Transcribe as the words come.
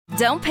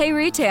Don't pay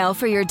retail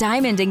for your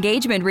diamond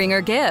engagement ring or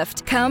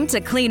gift. Come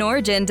to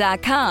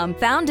CleanOrigin.com.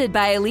 Founded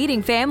by a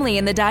leading family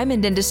in the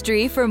diamond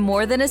industry for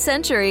more than a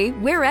century,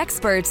 we're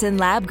experts in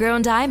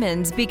lab-grown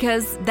diamonds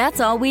because that's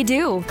all we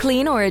do.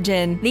 Clean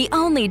Origin, the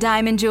only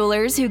diamond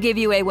jewelers who give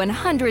you a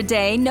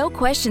 100-day, no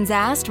questions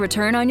asked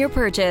return on your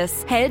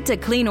purchase. Head to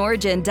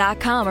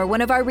CleanOrigin.com or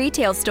one of our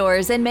retail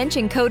stores and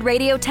mention code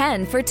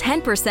Radio10 for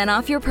 10%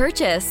 off your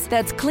purchase.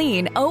 That's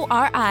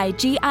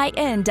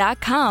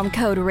CleanOrigin.com,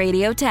 code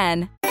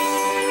Radio10.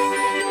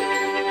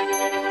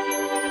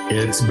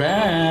 It's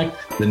back.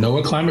 The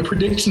NOAA Climate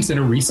Prediction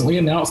Center recently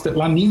announced that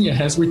La Nina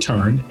has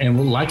returned and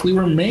will likely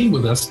remain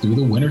with us through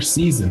the winter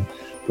season.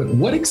 But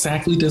what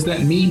exactly does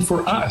that mean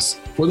for us,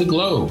 for the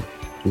globe?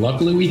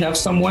 Luckily, we have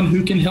someone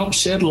who can help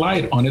shed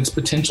light on its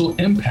potential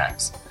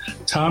impacts.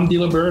 Tom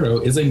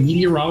DiLiberto is a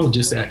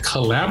meteorologist at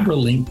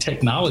CollaboraLink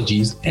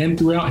Technologies, and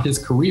throughout his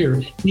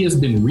career, he has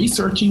been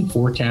researching,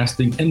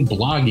 forecasting, and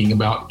blogging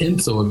about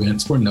ENSO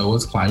events for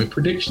NOAA's Climate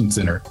Prediction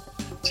Center.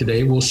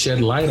 Today, we'll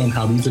shed light on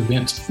how these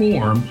events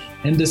form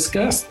and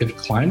discuss if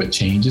climate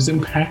change is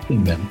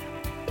impacting them.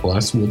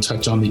 Plus, we'll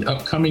touch on the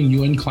upcoming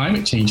UN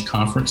Climate Change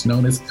Conference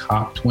known as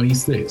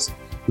COP26,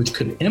 which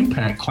could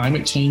impact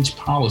climate change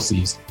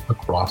policies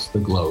across the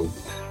globe.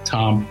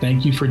 Tom,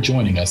 thank you for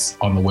joining us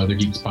on the Weather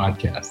Geeks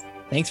podcast.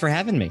 Thanks for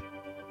having me.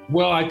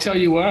 Well, I tell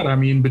you what, I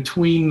mean,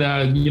 between,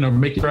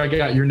 making sure I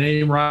got your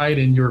name right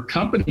and your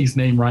company's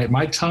name right,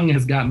 my tongue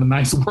has gotten a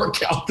nice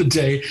workout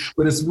today,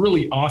 but it's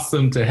really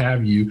awesome to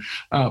have you.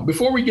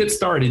 Before we get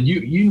started,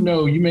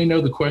 you may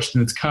know the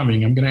question that's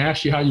coming. I'm going to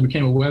ask you how you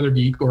became a weather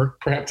geek or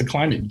perhaps a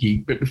climate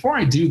geek. But before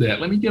I do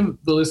that, let me give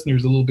the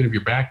listeners a little bit of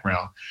your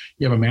background.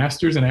 You have a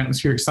master's in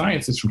atmospheric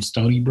sciences from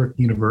Stony Brook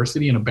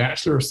University and a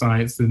bachelor of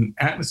science in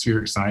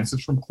atmospheric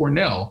sciences from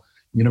Cornell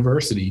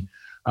University.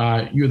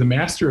 You're the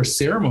Master of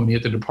Ceremony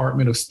at the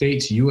Department of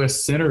State's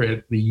U.S. Center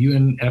at the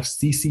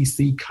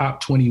UNFCCC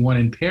COP21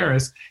 in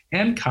Paris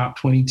and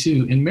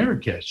COP22 in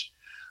Marrakesh.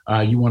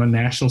 You won a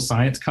national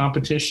science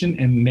competition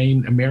and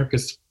named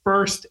America's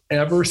first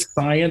ever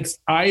science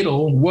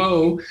idol.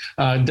 Whoa,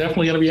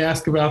 definitely going to be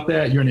asked about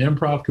that. You're an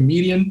improv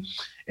comedian,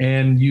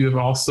 and you have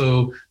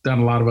also done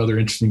a lot of other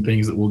interesting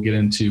things that we'll get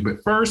into.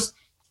 But first,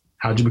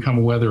 how'd you become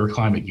a weather or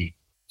climate geek?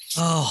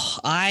 Oh,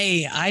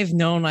 I've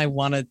known I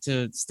wanted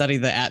to study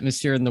the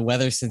atmosphere and the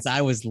weather since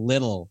I was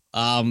little.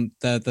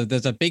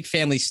 There's a big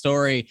family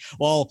story.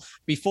 Well,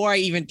 before I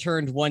even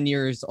turned 1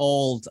 year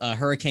old,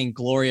 Hurricane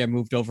Gloria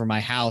moved over my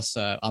house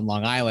on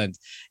Long Island.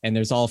 And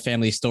there's all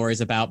family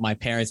stories about my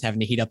parents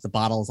having to heat up the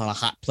bottles on a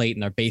hot plate in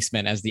their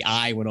basement as the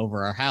eye went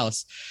over our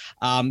house.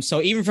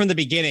 So even from the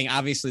beginning,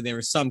 obviously, there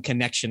was some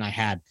connection I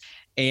had.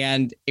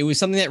 And it was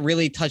something that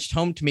really touched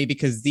home to me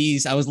because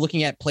I was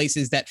looking at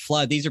places that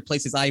flood. These are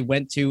places I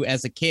went to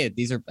as a kid.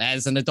 These are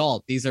as an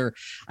adult.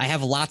 I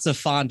have lots of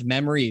fond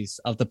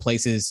memories of the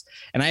places.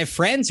 And I have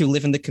friends who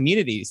live in the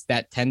communities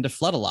that tend to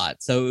flood a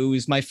lot. So it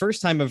was my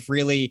first time of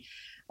really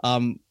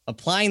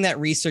applying that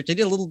research. I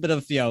did a little bit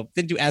of,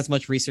 didn't do as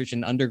much research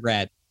in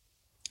undergrad.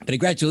 But in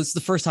graduate, this is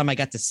the first time I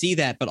got to see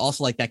that, but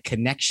also like that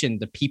connection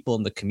to people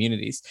in the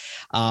communities.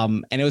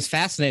 And it was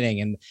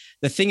fascinating. And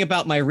the thing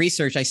about my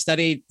research, I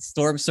studied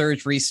storm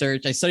surge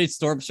research. I studied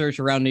storm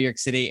surge around New York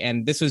City,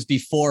 and this was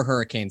before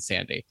Hurricane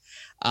Sandy.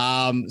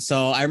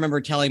 So I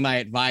remember telling my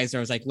advisor,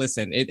 I was like,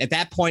 listen, at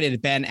that point, it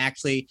had been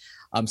actually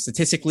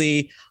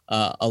statistically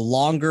it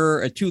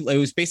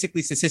was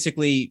basically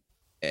statistically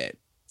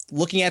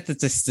looking at the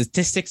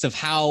statistics of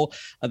how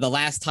the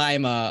last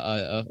time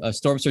a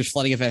storm surge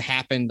flooding event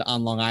happened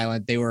on Long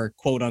Island, they were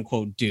quote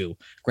unquote due.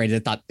 Granted,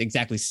 it's not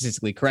exactly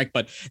statistically correct,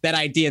 but that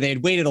idea, they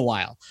had waited a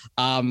while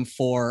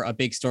for a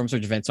big storm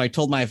surge event. So I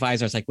told my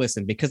advisor, I was like,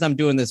 listen, because I'm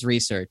doing this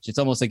research, it's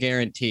almost a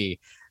guarantee.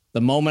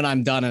 The moment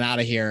I'm done and out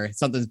of here,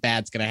 something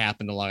bad's going to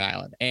happen to Long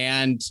Island.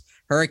 And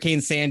Hurricane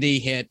Sandy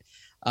hit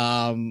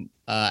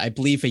I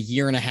believe a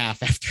year and a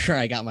half after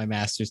I got my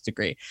master's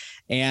degree.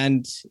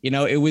 And,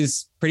 it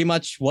was pretty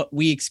much what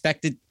we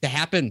expected to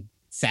happen,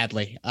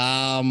 sadly,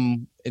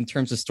 in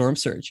terms of storm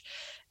surge.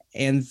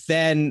 And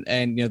then,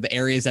 the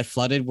areas that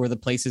flooded were the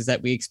places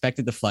that we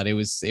expected to flood. It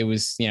was,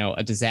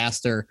 a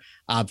disaster,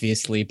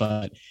 obviously,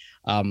 but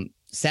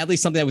sadly,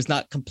 something that was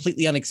not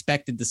completely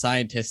unexpected to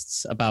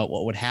scientists about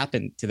what would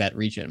happen to that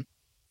region.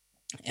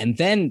 And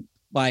then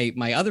my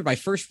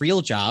first real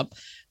job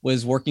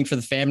was working for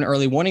the Famine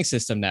Early Warning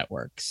System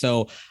Network.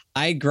 So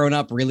I'd grown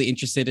up really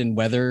interested in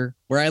weather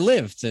where I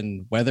lived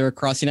and weather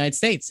across the United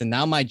States. And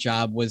now my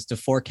job was to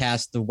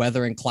forecast the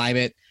weather and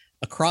climate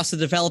across the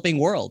developing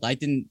world. I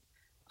didn't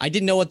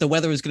know what the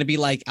weather was going to be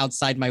like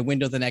outside my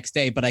window the next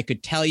day, but I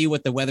could tell you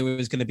what the weather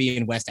was going to be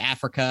in West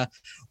Africa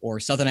or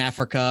Southern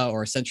Africa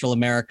or Central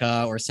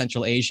America or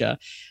Central Asia.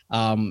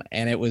 And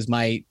it was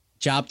my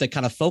job to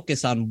kind of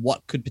focus on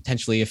what could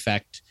potentially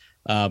affect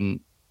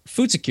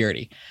food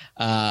security.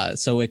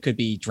 So it could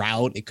be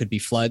drought, it could be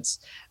floods.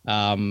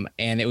 And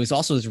it was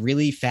also this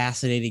really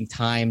fascinating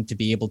time to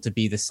be able to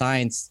be the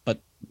science,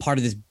 but part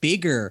of this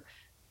bigger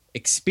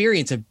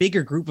experience a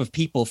bigger group of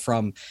people,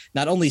 from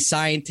not only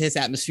scientists,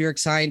 atmospheric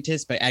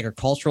scientists, but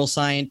agricultural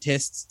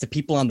scientists, to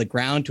people on the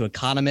ground, to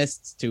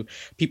economists, to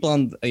people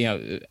on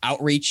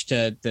outreach,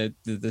 to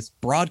this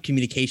broad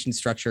communication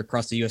structure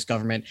across the U.S.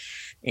 government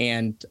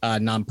and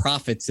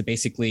nonprofits to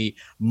basically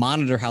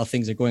monitor how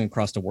things are going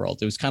across the world.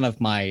 It was kind of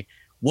my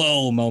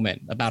whoa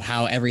moment about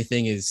how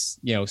everything is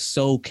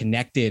so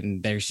connected,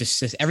 and there's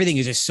just everything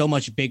is just so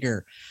much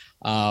bigger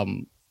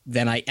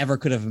than I ever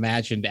could have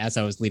imagined as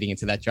I was leading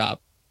into that job.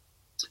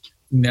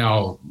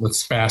 Now,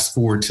 let's fast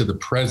forward to the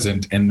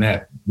present, and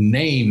that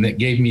name that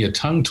gave me a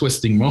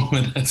tongue-twisting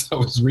moment as I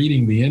was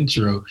reading the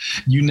intro.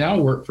 You now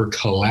work for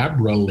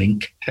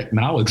CollaboraLink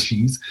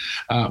Technologies.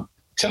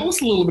 Tell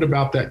us a little bit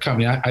about that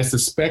company. I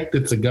suspect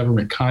it's a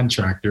government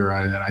contractor.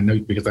 I know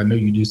because I know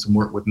you do some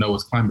work with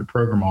NOAA's Climate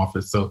Program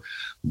Office. So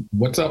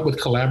what's up with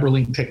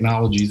CollaboraLink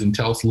Technologies, and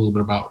tell us a little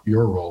bit about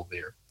your role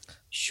there.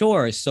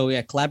 Sure. So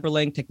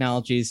CollaboraLink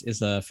Technologies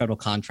is a federal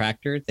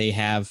contractor. They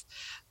have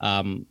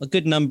a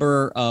good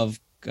number of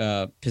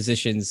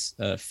positions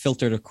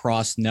filtered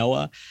across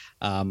NOAA.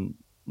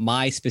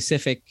 My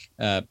specific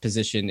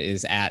position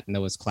is at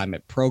NOAA's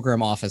Climate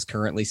Program Office,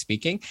 currently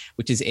speaking,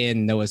 which is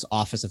in NOAA's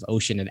Office of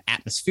Ocean and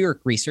Atmospheric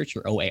Research,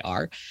 or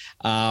OAR.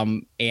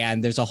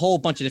 And there's a whole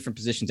bunch of different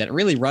positions that it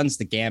really runs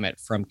the gamut,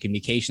 from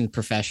communications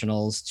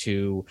professionals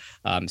to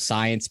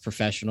science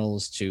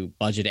professionals to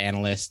budget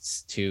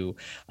analysts to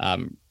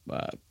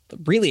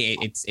really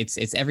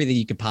it's everything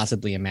you could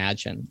possibly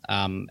imagine.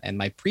 And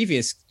my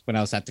previous, when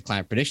I was at the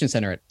Climate Prediction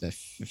Center at the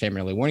Famine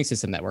Early Warning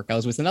System Network, I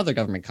was with another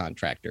government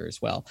contractor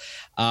as well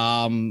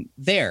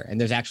there. And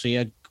there's actually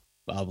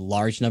a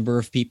large number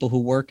of people who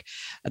work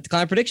at the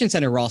Climate Prediction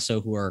Center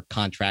also who are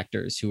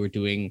contractors who are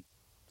doing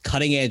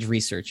cutting edge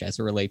research as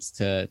it relates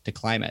to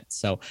climate.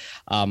 So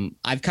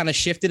I've kind of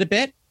shifted a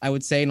bit, I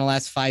would say, in the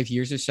last 5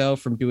 years or so,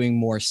 from doing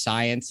more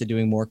science to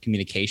doing more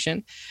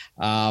communication.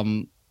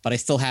 But I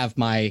still have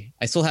my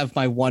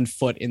 1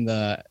 foot in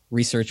the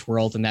research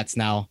world, and that's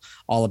now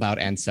all about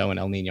ENSO and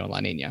El Nino and La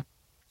Nina.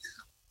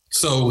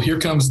 So here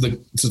comes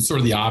sort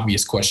of the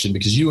obvious question,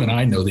 because you and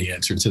I know the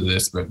answer to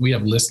this, but we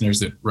have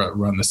listeners that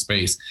run the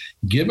space.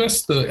 Give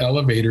us the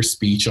elevator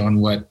speech on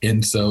what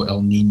ENSO,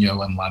 El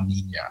Nino, and La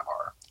Nina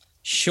are.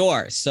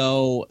 Sure.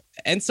 So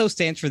ENSO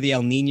stands for the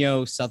El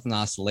Nino Southern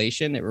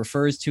Oscillation. It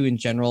refers to, in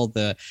general,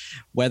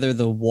 whether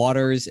the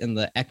waters in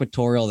the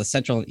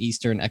central and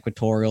eastern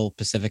equatorial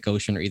Pacific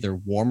Ocean are either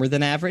warmer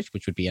than average,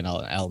 which would be an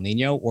El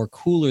Nino, or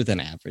cooler than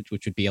average,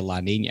 which would be a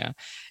La Nina.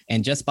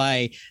 And just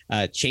by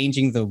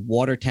changing the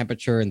water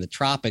temperature in the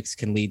tropics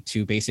can lead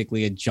to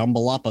basically a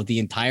jumble up of the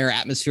entire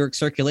atmospheric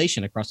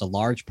circulation across a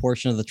large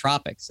portion of the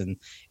tropics. And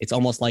it's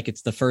almost like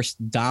it's the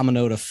first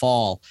domino to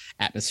fall,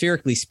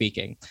 atmospherically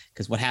speaking,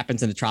 because what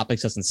happens in the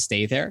tropics doesn't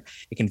stay there.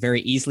 It can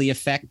very easily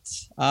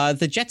affect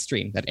the jet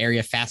stream. That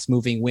area,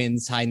 fast-moving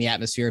winds high in the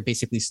atmosphere,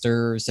 basically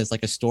serves as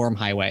like a storm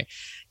highway.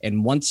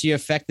 And once you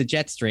affect the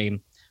jet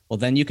stream, well,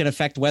 then you can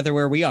affect weather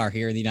where we are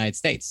here in the United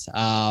States.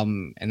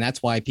 And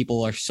that's why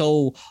people are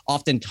so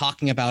often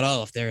talking about,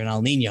 if they're an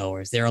El Nino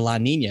or is there a La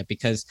Nina,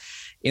 because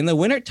in the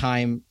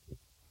wintertime,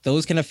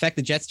 those can affect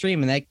the jet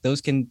stream, and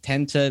those can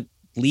tend to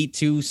lead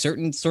to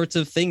certain sorts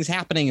of things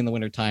happening in the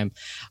wintertime.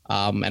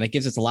 And it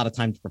gives us a lot of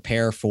time to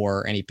prepare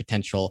for any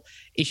potential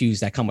issues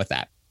that come with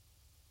that.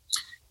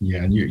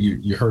 Yeah, and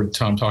you heard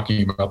Tom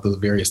talking about those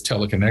various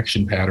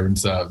teleconnection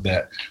patterns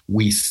that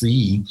we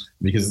see,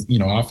 because,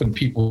 often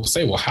people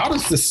say, well, how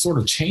does this sort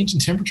of change in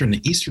temperature in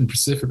the Eastern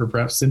Pacific or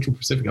perhaps Central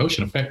Pacific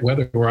Ocean affect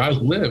weather where I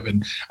live?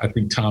 And I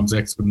think Tom's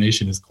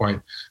explanation is quite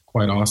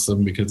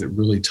awesome, because it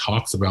really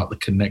talks about the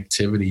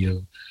connectivity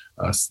of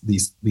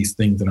these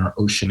things in our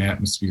ocean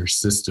atmosphere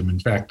system. In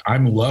fact,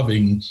 I'm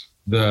loving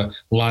the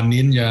La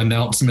Nina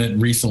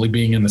announcement recently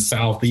being in the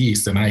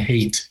Southeast, and I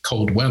hate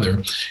cold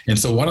weather. And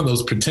so one of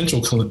those potential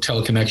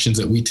teleconnections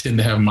that we tend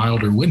to have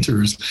milder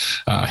winters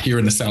here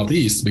in the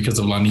Southeast because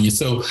of La Nina.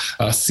 So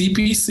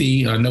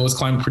CPC, NOAA's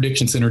Climate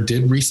Prediction Center,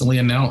 did recently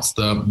announce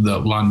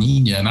the La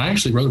Nina, and I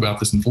actually wrote about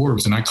this in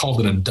Forbes, and I called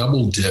it a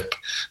double dip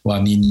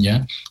La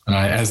Nina,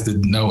 as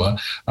did NOAA.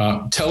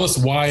 Tell us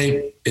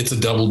why it's a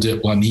double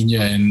dip La Nina,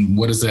 and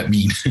what does that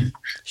mean?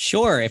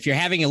 Sure. If you're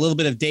having a little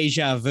bit of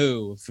deja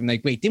vu from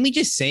like, wait, didn't we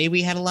just say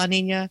we had a La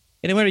Nina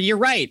in the winter? You're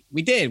right.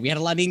 We did. We had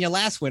a La Nina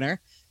last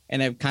winter,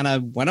 and it kind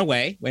of went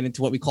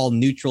into what we call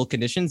neutral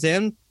conditions,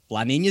 and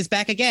La Nina's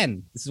back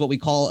again. This is what we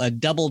call a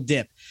double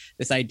dip.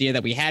 This idea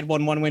that we had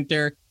one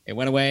winter, it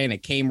went away, and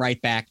it came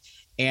right back.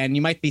 And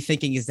you might be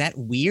thinking, is that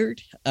weird?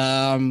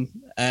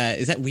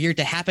 Is that weird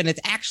to happen?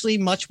 It's actually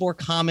much more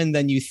common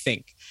than you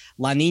think.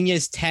 La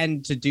Ninas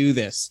tend to do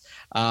this,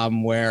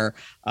 where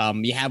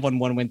you have one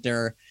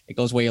winter, it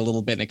goes away a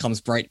little bit, and it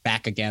comes right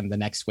back again the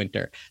next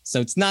winter.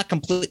 So it's not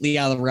completely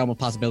out of the realm of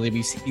possibility.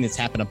 We've seen this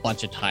happen a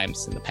bunch of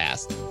times in the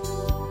past.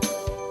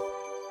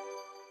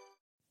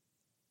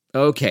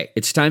 Okay,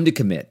 it's time to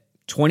commit.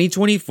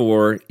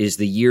 2024 is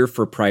the year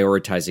for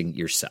prioritizing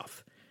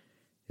yourself.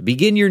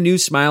 Begin your new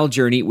smile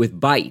journey with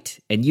Byte,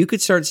 and you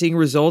could start seeing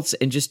results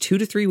in just 2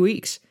 to 3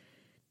 weeks.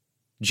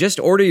 Just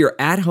order your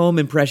at-home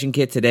impression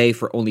kit today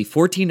for only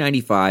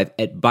 $14.95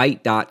 at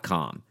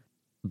Byte.com.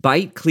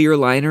 Byte clear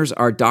liners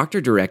are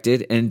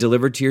doctor-directed and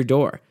delivered to your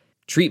door.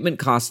 Treatment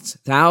costs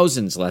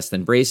thousands less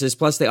than braces,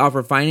 plus they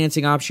offer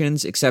financing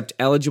options, accept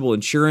eligible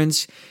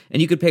insurance,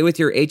 and you could pay with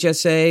your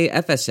HSA,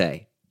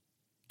 FSA.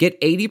 Get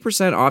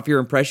 80% off your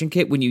impression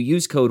kit when you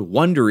use code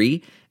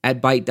WONDERY at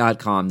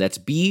Byte.com. That's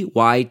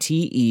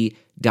BYTE.com.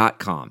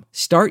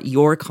 Start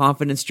your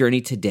confidence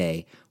journey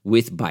today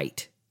with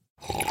Byte.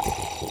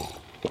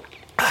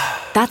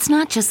 That's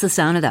not just the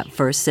sound of that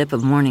first sip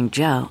of Morning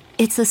Joe.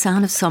 It's the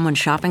sound of someone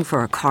shopping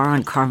for a car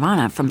on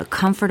Carvana from the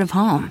comfort of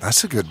home.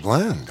 That's a good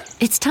blend.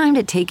 It's time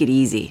to take it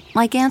easy,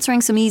 like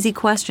answering some easy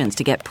questions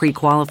to get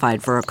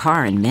pre-qualified for a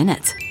car in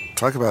minutes.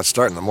 Talk about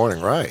starting the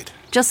morning right.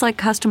 Just like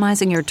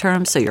customizing your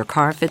terms so your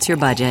car fits your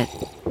budget.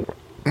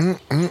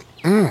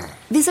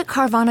 Visit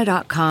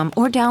Carvana.com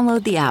or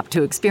download the app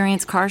to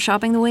experience car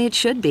shopping the way it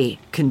should be.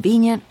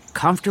 Convenient,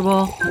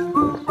 comfortable.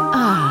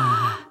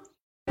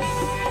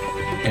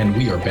 And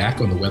we are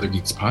back on the Weather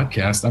Geeks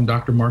podcast. I'm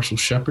Dr. Marshall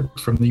Shepard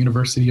from the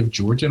University of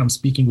Georgia, and I'm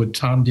speaking with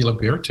Tom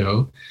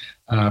DiLiberto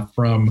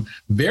from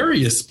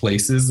various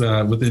places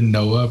within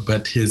NOAA,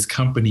 but his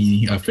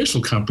company,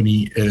 official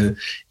company,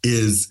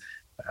 is,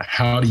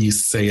 how do you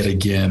say it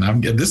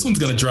again? This one's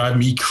going to drive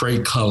me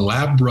crazy.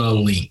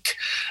 CollaboraLink.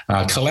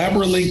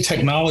 CollaboraLink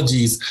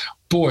Technologies.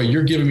 Boy,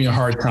 you're giving me a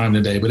hard time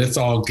today, but it's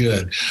all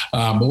good.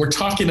 But we're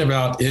talking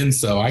about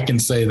ENSO, I can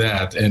say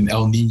that, and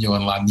El Nino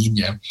and La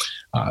Nina.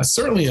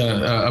 Certainly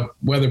a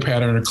weather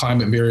pattern, a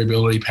climate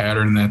variability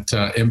pattern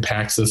that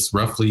impacts us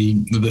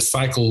roughly. The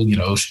cycle,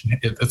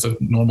 it's a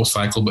normal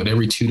cycle, but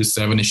every 2 to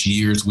 7-ish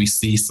years, we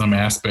see some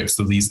aspects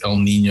of these El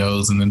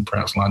Ninos and then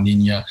perhaps La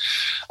Nina.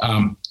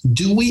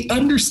 Do we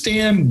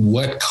understand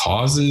what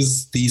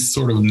causes these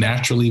sort of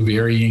naturally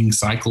varying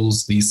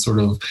cycles, these sort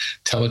of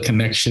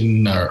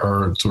teleconnection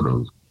or sort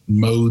of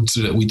modes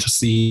that we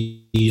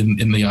see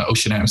in the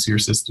ocean atmosphere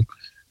system?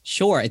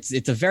 Sure.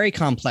 It's a very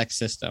complex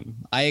system.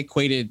 I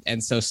equated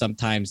ENSO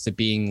sometimes to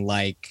being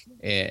like,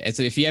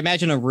 so if you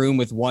imagine a room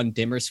with one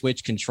dimmer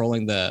switch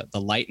controlling the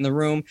light in the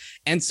room,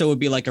 ENSO would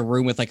be like a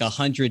room with like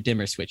 100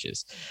 dimmer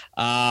switches.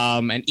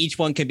 And each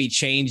one could be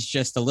changed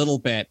just a little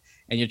bit,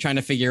 and you're trying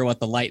to figure out what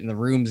the light in the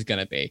room is going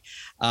to be.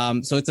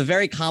 So it's a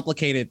very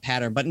complicated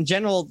pattern. But in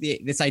general,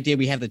 this idea,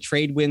 we have the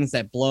trade winds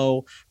that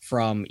blow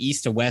from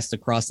east to west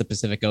across the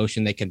Pacific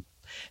Ocean. They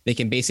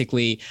can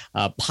basically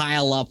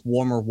pile up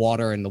warmer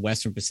water in the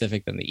Western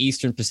Pacific than the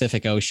Eastern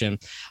Pacific Ocean.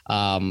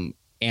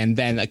 And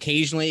then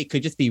occasionally it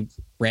could just be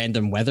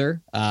random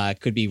weather. It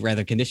could be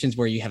weather conditions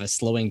where you have a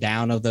slowing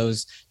down of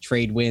those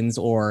trade winds,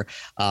 or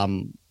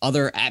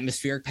other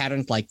atmospheric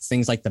patterns, like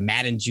things like the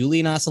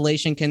Madden-Julian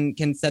oscillation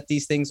can set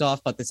these things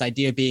off. But this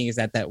idea being is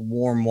that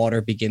warm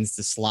water begins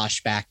to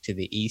slosh back to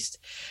the east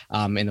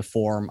in the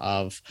form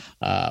of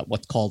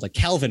what's called a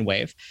Kelvin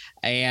wave.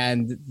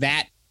 And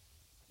that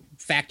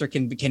factor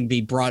can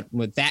be brought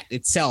with that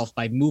itself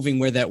by moving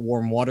where that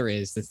warm water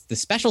is. The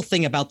special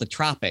thing about the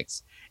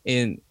tropics,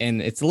 and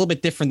it's a little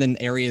bit different than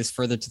areas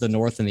further to the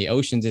north in the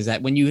oceans, is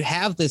that when you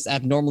have this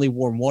abnormally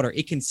warm water,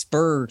 it can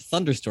spur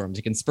thunderstorms,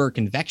 it can spur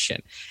convection.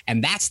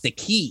 And that's the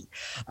key.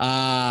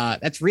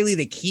 That's really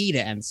the key to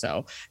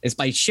ENSO, is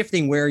by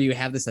shifting where you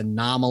have this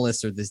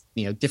anomalous or this,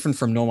 different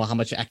from normal, how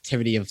much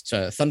activity of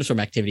thunderstorm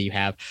activity you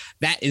have.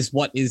 That is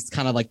what is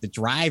kind of like the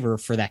driver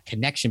for that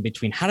connection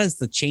between how does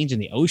the change in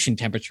the ocean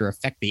temperature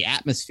affect the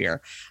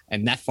atmosphere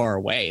and that far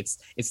away.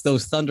 It's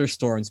those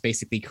thunderstorms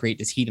basically create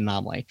this heat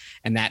anomaly,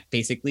 and that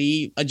basically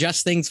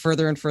adjust things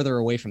further and further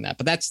away from that.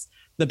 But that's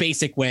the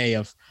basic way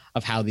of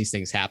how these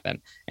things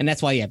happen. And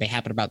that's why, they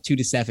happen about 2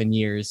 to 7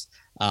 years.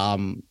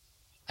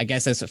 I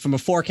guess from a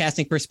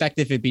forecasting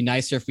perspective, it'd be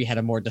nicer if we had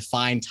a more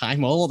defined time.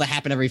 Well, they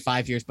happen every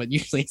 5 years, but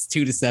usually it's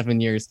 2 to 7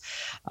 years.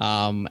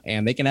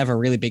 And they can have a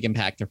really big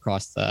impact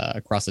across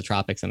the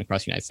tropics and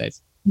across the United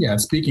States. Yeah,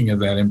 speaking of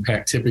that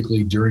impact,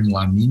 typically during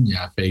La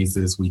Nina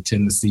phases, we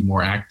tend to see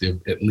more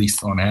active, at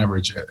least on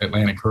average,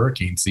 Atlantic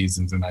hurricane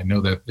seasons. And I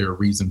know that there are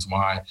reasons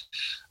why.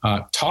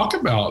 Talk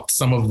about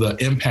some of the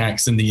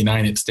impacts in the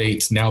United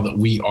States now that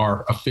we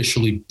are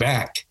officially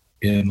back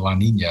in La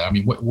Nina. I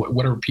mean,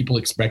 what are people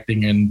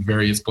expecting in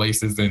various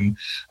places, and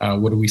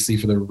what do we see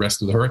for the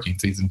rest of the hurricane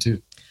season too?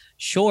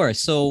 Sure.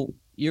 So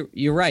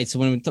you're right. So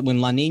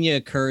when La Nina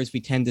occurs, we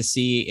tend to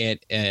see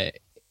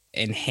it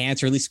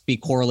enhance, or at least be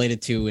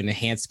correlated to an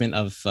enhancement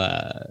of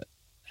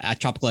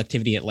tropical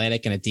activity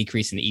Atlantic and a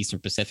decrease in the Eastern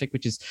Pacific,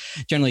 which is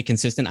generally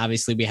consistent.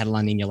 Obviously, we had a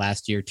La Nina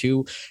last year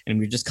too, and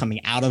we we're just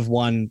coming out of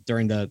one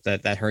during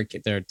that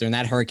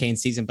hurricane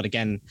season. But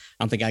again,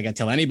 I don't think I got to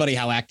tell anybody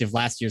how active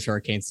last year's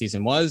hurricane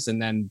season was,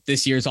 and then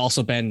this year's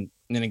also been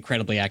an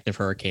incredibly active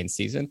hurricane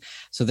season.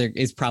 So there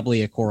is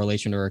probably a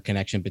correlation or a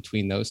connection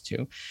between those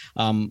two.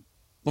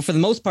 But for the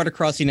most part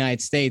across the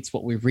United States,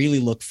 what we really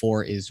look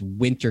for is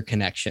winter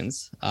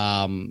connections.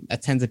 That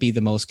tends to be the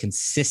most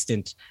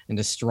consistent and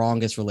the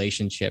strongest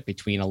relationship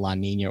between a La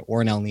Nina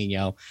or an El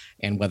Nino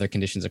and weather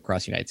conditions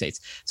across the United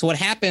States. So what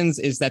happens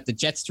is that the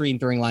jet stream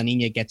during La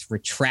Nina gets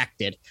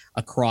retracted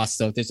across.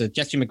 So if there's a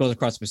jet stream that goes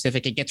across the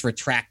Pacific, it gets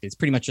retracted. It's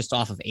pretty much just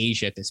off of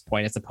Asia at this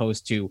point, as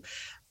opposed to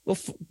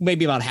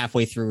maybe about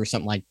halfway through or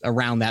something like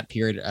around that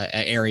period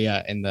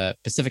area in the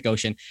Pacific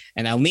Ocean.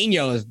 And El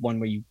Nino is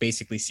one where you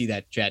basically see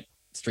that jet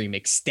stream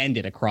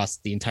extended across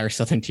the entire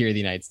southern tier of the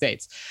United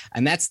States.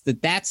 And that's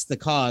the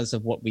cause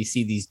of what we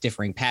see these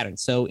differing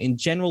patterns. So in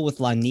general, with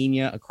La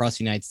Nina across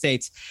the United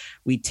States,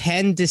 we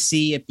tend to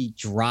see it be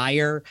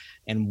drier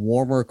and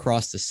warmer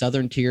across the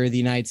southern tier of the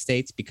United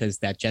States because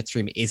that jet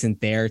stream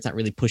isn't there. It's not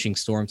really pushing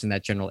storms in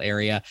that general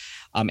area.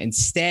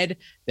 Instead,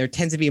 there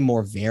tends to be a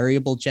more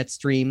variable jet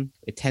stream.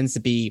 It tends to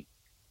be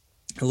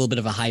a little bit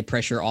of a high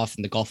pressure off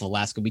in the Gulf of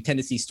Alaska. We tend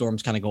to see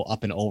storms kind of go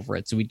up and over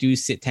it. So we do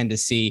tend to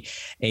see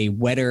a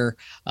wetter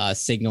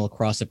signal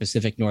across the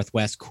Pacific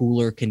Northwest,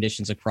 cooler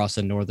conditions across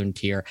the northern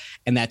tier.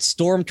 And that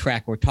storm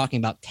track we're talking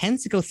about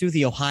tends to go through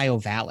the Ohio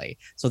Valley.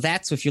 So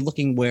that's, if you're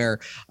looking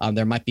where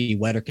there might be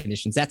wetter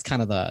conditions, that's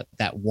kind of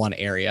that one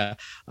area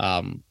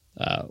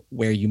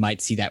where you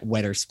might see that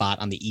wetter spot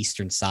on the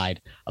eastern side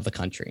of the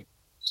country.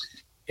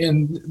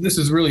 And this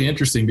is really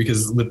interesting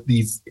because with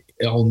these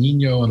El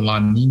Nino and La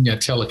Nina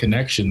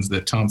teleconnections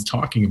that Tom's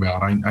talking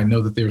about, I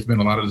know that there's been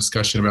a lot of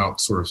discussion about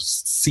sort of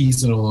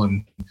seasonal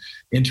and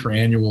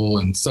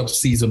interannual and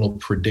subseasonal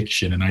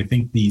prediction. And I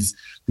think these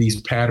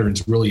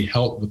patterns really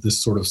help with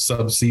this sort of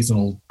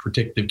subseasonal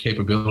predictive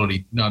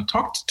capability. Now,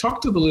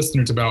 talk to the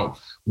listeners about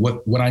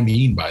what I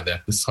mean by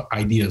that, this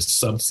idea of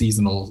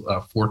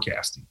subseasonal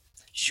forecasting.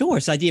 Sure.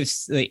 So the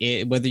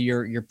idea of whether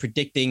you're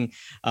predicting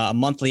a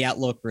monthly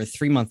outlook or a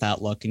 3-month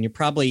outlook, and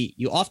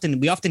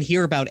we often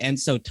hear about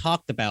ENSO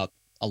talked about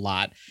a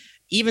lot,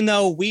 even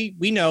though we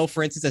know,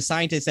 for instance, as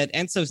scientists, that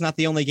ENSO is not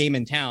the only game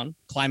in town,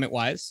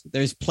 climate-wise.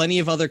 There's plenty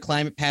of other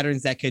climate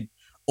patterns that could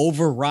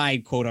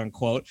override, quote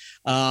unquote,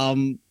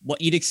 what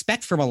you'd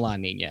expect from a La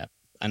Nina,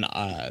 and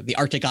the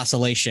Arctic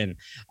Oscillation.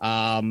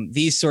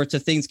 These sorts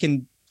of things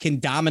can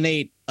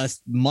dominate a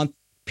month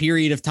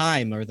period of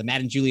time, or the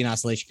Madden-Julian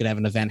Oscillation could have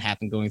an event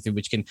happen going through,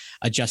 which can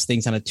adjust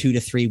things on a 2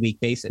 to 3 week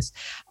basis.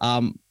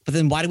 But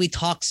then why do we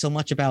talk so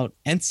much about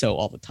ENSO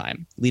all the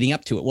time leading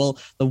up to it? Well,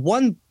 the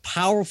one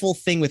powerful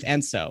thing with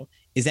ENSO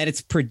is that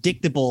it's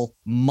predictable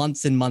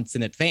months and months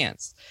in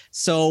advance.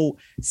 So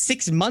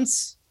 6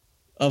 months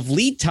of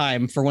lead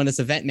time for when this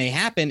event may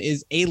happen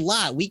is a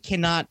lot. We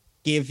cannot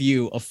give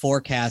you a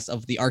forecast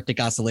of the Arctic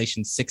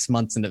Oscillation 6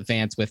 months in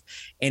advance with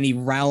any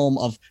realm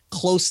of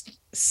close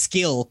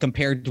skill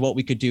compared to what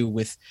we could do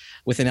with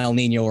an El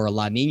Nino or a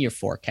La Nina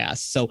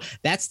forecast. So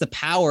that's the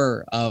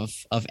power of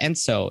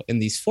ENSO in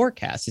these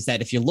forecasts, is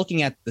that if you're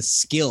looking at the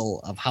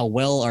skill of how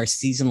well our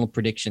seasonal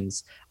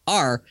predictions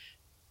are,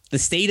 the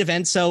state of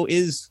ENSO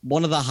is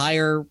one of the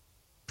higher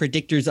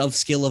predictors of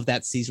skill of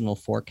that seasonal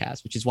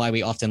forecast, which is why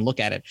we often look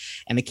at it.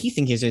 And the key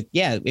thing here is that,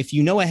 if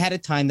you know ahead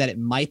of time that it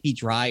might be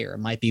drier, it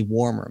might be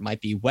warmer, it might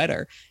be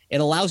wetter,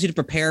 it allows you to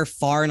prepare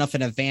far enough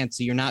in advance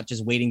so you're not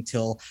just waiting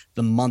till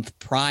the month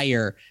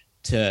prior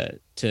to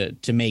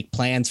make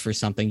plans for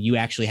something. You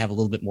actually have a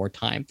little bit more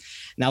time.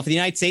 Now, for the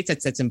United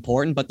States, that's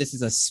important, but this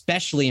is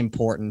especially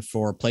important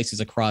for places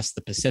across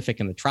the Pacific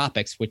and the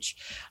tropics, which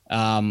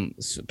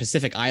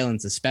Pacific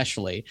islands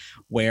especially,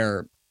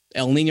 where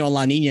El Nino and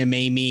La Nina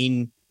may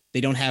mean they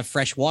don't have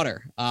fresh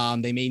water.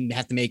 They may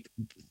have to make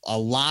a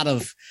lot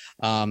of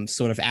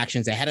sort of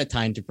actions ahead of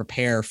time to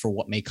prepare for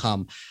what may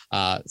come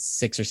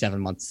 6 or 7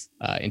 months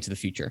into the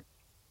future.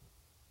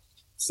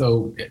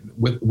 So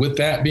with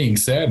that being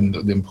said, and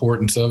the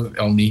importance of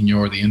El Nino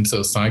or the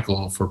ENSO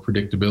cycle for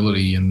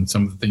predictability and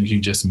some of the things you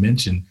just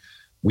mentioned,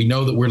 we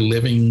know that we're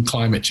living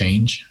climate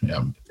change.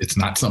 It's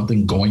not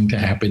something going to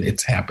happen.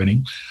 It's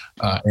happening,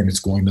 and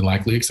it's going to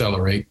likely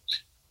accelerate.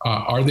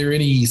 Are there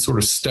any sort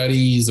of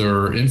studies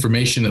or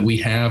information that we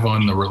have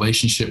on the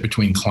relationship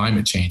between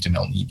climate change and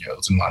El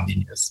Ninos and La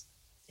Ninas?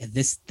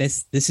 This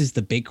is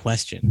the big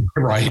question.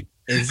 Right.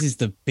 This is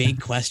the big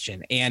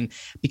question. And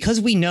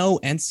because we know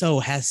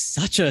ENSO has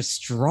such a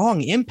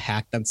strong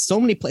impact on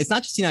so many places,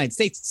 not just the United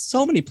States,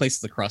 so many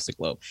places across the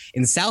globe,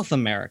 in South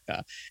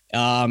America,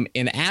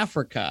 in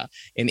Africa,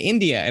 in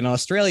India, in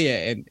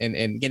Australia,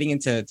 and getting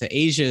into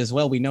Asia as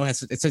well, we know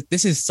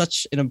this is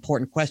such an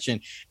important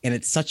question, and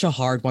it's such a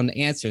hard one to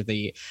answer.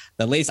 The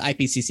latest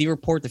IPCC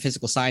report, the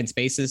Physical Science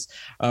Basis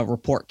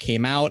report,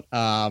 came out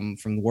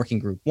from the Working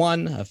Group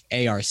 1 of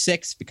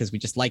AR6, because we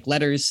just like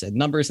letters and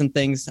numbers and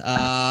things.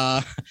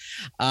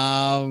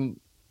 And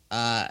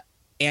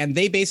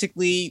they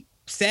basically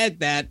said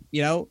that,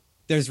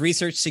 there's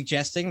research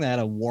suggesting that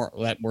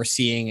that we're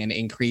seeing an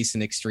increase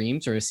in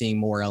extremes, or seeing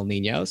more El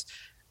Ninos.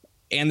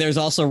 And there's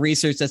also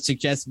research that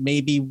suggests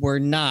maybe we're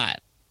not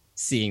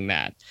seeing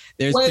that.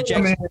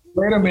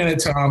 Wait a minute,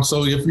 Tom.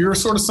 So if you're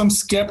sort of some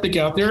skeptic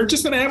out there,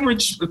 just an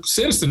average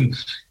citizen,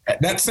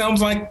 that sounds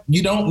like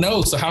you don't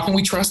know. So how can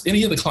we trust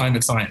any of the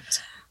climate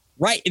science?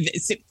 Right.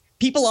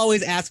 people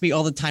always ask me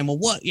all the time, well,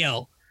 what,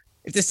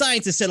 if the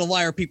science is settled,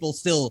 why are people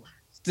still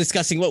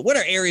discussing what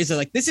are areas of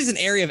like, this is an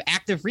area of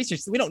active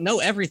research. So we don't know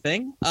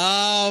everything.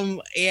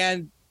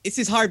 And this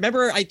is hard.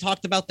 Remember I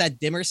talked about that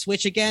dimmer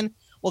switch again?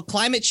 Well,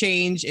 climate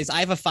change is, I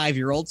have a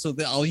 5-year-old, so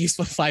I'll use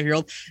my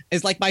 5-year-old.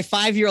 It's like my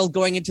 5-year-old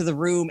going into the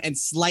room and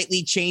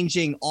slightly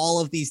changing all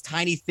of these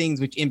tiny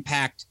things which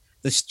impact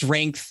the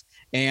strength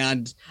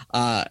and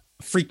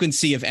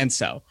frequency of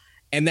ENSO.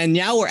 And then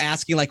now we're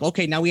asking like,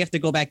 okay, now we have to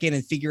go back in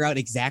and figure out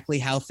exactly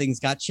how things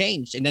got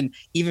changed. And then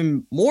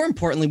even more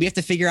importantly, we have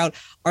to figure out,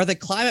 are the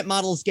climate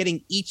models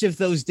getting each of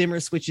those dimmer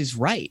switches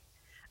right?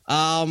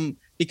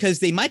 Because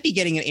they might be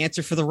getting an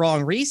answer for the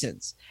wrong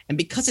reasons. And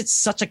because it's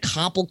such a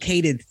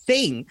complicated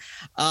thing,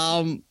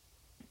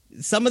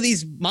 some of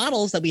these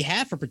models that we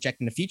have for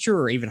projecting the future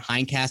or even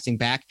hindcasting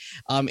back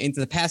into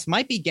the past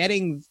might be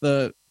getting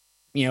the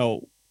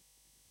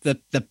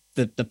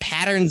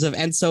patterns of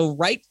ENSO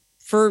right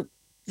for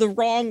the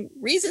wrong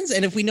reasons.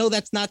 And if we know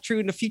that's not true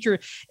in the future,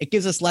 it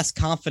gives us less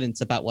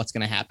confidence about what's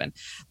going to happen.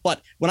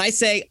 But when I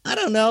say, I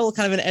don't know,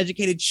 kind of an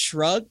educated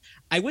shrug,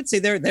 I would say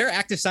there are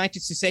active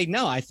scientists who say,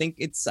 no, I think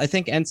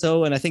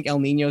ENSO and I think El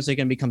Niños are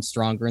going to become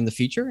stronger in the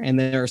future. And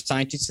there are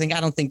scientists who think, I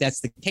don't think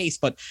that's the case,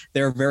 but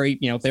they're very,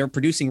 they're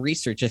producing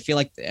research. I feel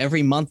like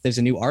every month there's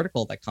a new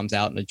article that comes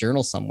out in a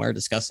journal somewhere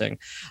discussing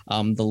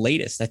the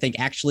latest. I think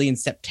actually in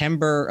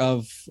September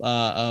of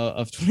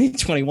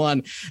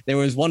 2021, there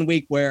was 1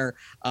 week where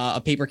a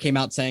paper came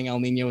out saying El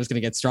Niño was going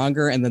to get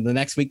stronger. And then the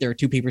next week, there were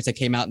 2 papers that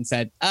came out and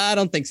said, I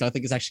don't think so. I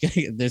think it's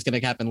actually there's going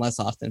to happen less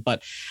often.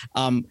 But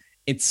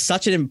it's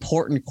such an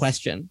important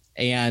question.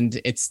 And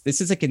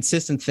this is a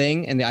consistent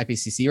thing in the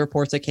IPCC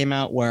reports that came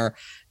out where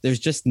there's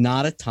just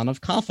not a ton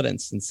of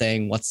confidence in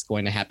saying what's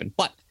going to happen.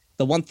 But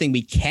the one thing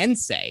we can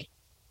say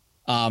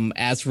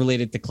as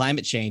related to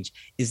climate change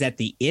is that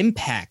the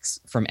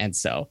impacts from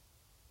ENSO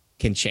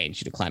can change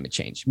due to climate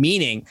change.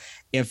 Meaning,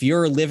 if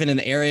you're living in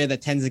an area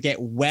that tends to get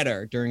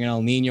wetter during an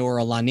El Nino or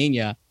a La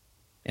Nina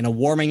in a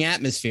warming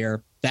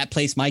atmosphere, that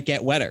place might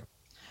get wetter.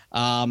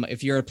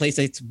 If you're a place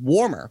that's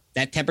warmer,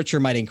 that temperature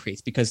might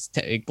increase because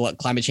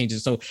climate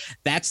changes. So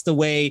that's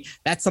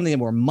something that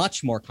we're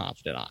much more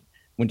confident on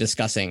when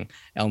discussing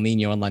El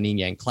Nino and La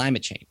Nina and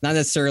climate change. Not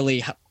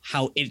necessarily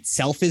how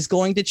itself is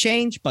going to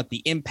change, but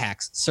the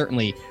impacts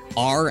certainly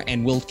are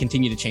and will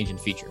continue to change in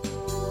the future.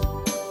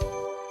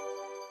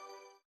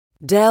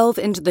 Delve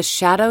into the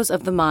shadows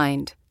of the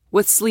mind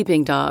with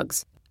Sleeping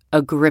Dogs,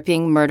 a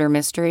gripping murder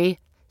mystery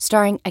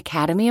starring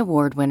Academy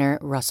Award winner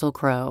Russell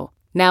Crowe.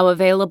 Now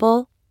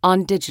available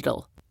on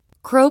digital.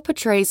 Crowe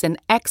portrays an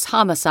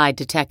ex-homicide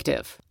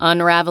detective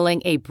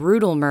unraveling a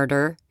brutal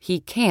murder he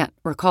can't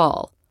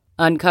recall.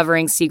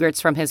 Uncovering secrets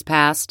from his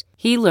past,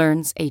 he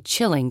learns a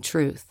chilling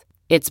truth.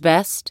 It's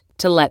best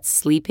to let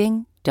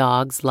sleeping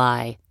dogs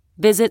lie.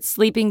 Visit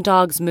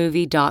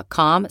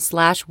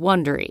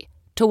sleepingdogsmovie.com/Wondery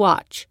to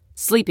watch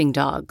Sleeping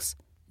Dogs,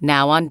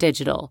 now on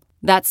digital.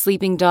 That's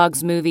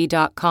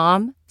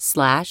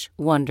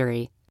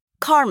sleepingdogsmovie.com/Wondery.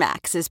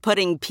 CarMax is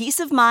putting peace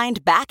of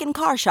mind back in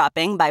car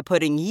shopping by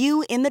putting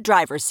you in the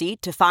driver's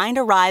seat to find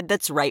a ride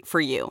that's right for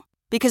you.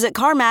 Because at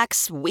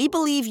CarMax, we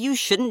believe you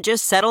shouldn't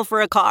just settle for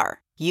a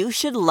car. You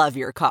should love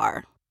your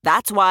car.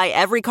 That's why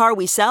every car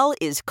we sell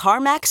is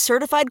CarMax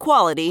certified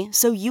quality,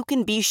 so you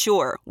can be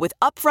sure with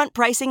upfront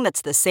pricing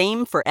that's the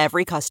same for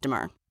every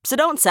customer. So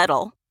don't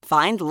settle.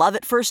 Find love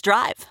at first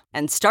drive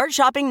and start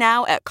shopping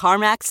now at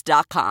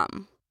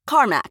CarMax.com.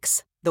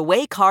 CarMax, the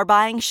way car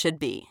buying should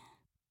be.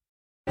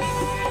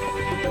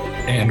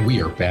 And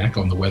we are back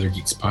on the Weather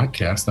Geeks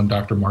podcast. I'm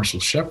Dr. Marshall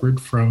Shepard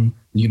from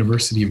the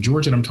University of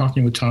Georgia, and I'm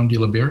talking with Tom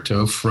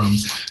DiLiberto from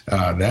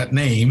that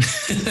name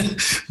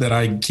that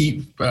I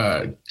keep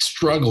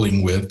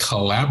struggling with,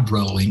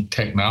 CollaboraLink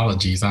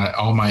Technologies.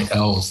 All my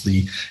L's,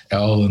 the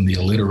L and the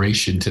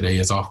alliteration today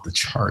is off the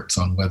charts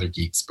on Weather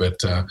Geeks,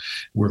 but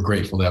we're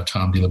grateful to have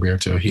Tom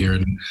DiLiberto here.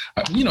 And,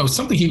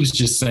 something he was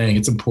just saying,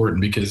 it's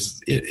important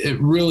because it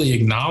really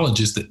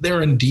acknowledges that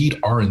there indeed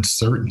are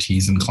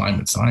uncertainties in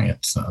climate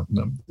science.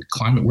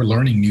 Climate, we're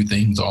learning new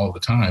things all the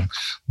time,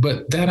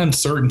 but that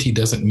uncertainty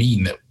doesn't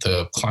mean that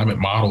the climate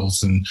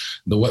models and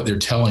what they're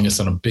telling us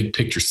in a big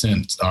picture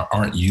sense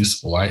aren't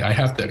useful. I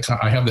have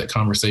that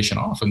conversation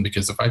often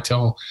because if I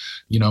tell,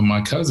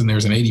 my cousin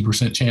there's an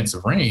 80% chance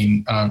of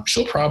rain,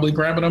 she'll probably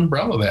grab an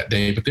umbrella that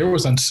day, but there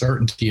was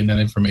uncertainty in that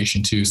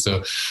information too.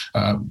 So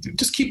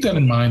just keep that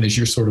in mind as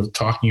you're sort of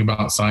talking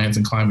about science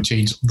and climate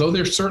change. Though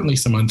there's certainly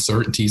some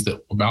uncertainties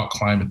about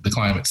the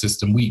climate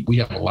system, we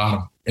have a lot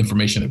of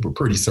information that we're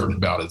pretty certain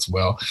about as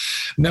well.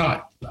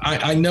 Now,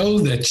 I know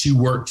that you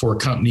worked for a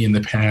company in the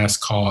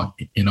past called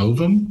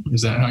Innovum.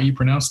 Is that how you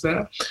pronounce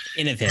that?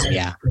 Innovum,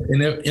 yeah.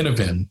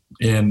 Innovum.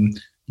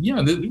 And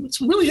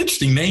it's really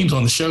interesting names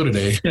on the show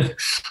today.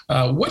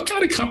 What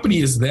kind of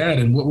company is that,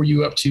 and what were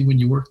you up to when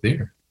you worked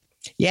there?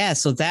 Yeah,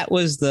 so that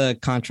was the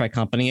contract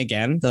company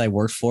again that I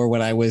worked for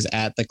when I was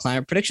at the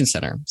Climate Prediction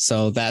Center.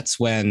 So that's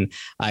when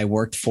I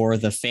worked for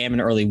the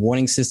Famine Early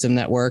Warning System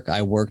Network.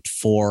 I worked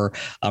for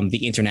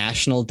the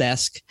international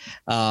desk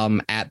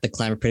at the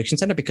Climate Prediction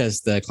Center,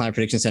 because the Climate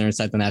Prediction Center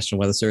inside the National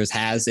Weather Service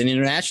has an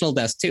international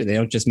desk too. They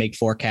don't just make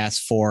forecasts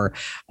for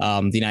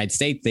the United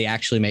States. They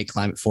actually make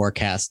climate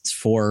forecasts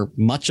for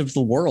much of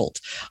the world.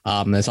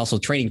 There's also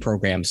training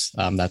programs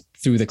that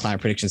through the Climate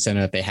Prediction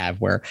Center that they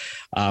have, where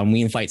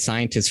we invite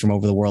scientists from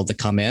over the world to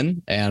come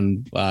in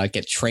and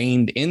get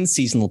trained in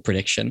seasonal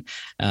prediction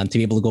to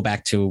be able to go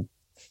back to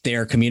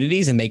their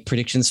communities and make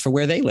predictions for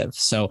where they live.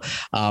 So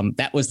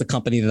that was the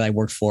company that I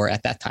worked for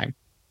at that time.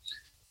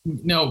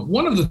 Now,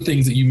 one of the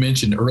things that you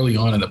mentioned early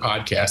on in the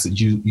podcast that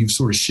you've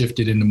sort of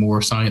shifted into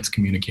more science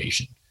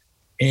communication,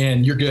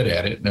 and you're good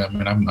at it. I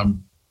mean,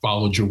 I'm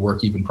followed your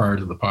work even prior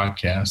to the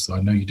podcast, so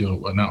I know you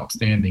do an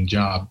outstanding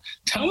job.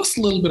 Tell us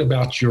a little bit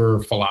about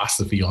your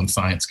philosophy on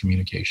science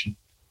communication.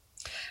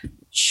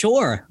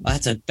 Sure.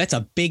 That's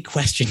a big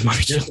question,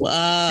 Marshall.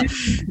 And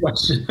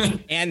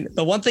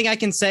the one thing I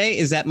can say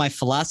is that my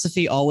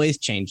philosophy always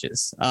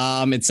changes.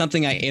 It's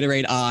something I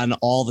iterate on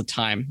all the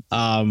time.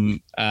 And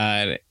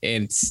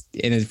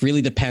it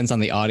really depends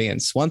on the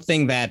audience. One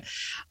thing that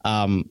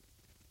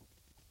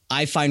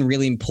I find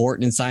really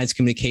important in science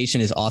communication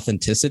is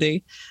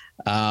authenticity.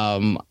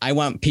 I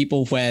want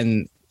people,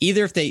 when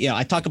either if they,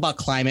 I talk about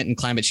climate and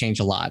climate change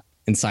a lot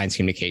in science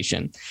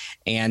communication,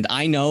 and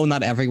I know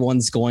not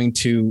everyone's going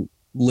to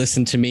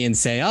listen to me and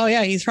say, oh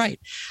yeah, he's right.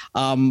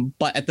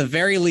 But at the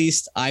very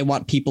least, I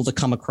want people to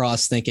come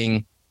across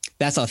thinking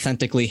that's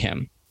authentically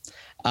him.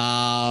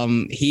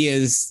 He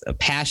is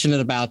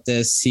passionate about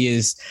this. He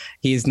is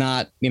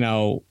not,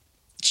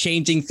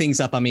 changing things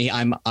up on me.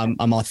 I'm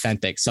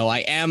authentic. So I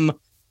am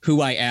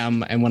who I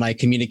am. And when I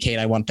communicate,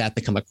 I want that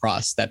to come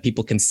across, that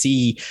people can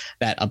see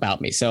that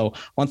about me. So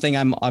one thing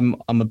I'm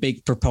a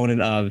big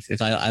proponent of is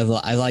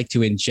I like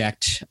to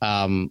inject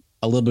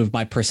a little bit of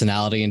my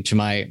personality into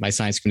my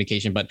science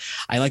communication, but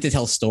I like to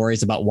tell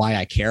stories about why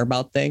I care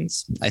about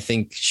things. I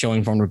think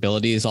showing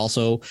vulnerability is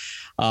also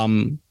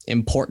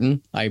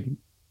important. I'm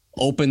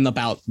open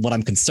about what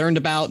I'm concerned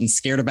about and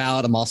scared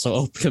about. I'm also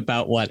open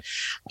about what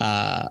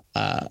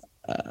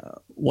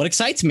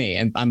excites me,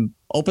 and I'm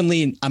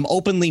openly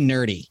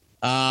nerdy.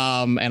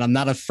 And I'm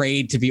not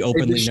afraid to be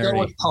openly nerdy. The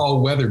show is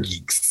called Weather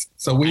Geeks,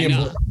 so we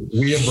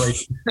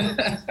embrace.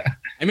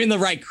 I'm in the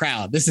right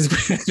crowd. This is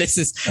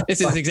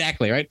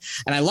exactly right,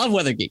 and I love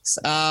Weather Geeks.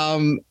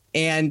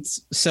 And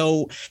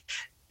so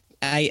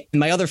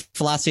my other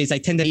philosophy is I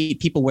tend to meet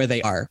people where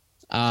they are,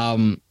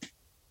 and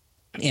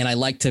I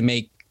like to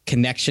make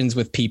connections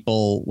with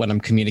people when I'm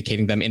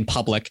communicating them in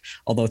public,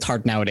 although it's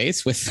hard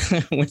nowadays with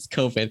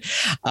COVID.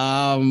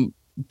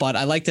 But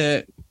I like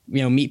to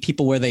meet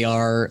people where they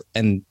are.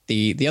 And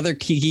the other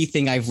key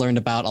thing I've learned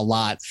about a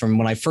lot from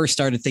when I first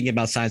started thinking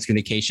about science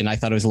communication, I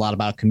thought it was a lot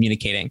about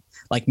communicating,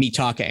 like me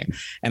talking.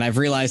 And I've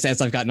realized as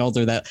I've gotten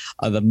older that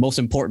the most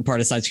important part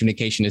of science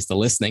communication is the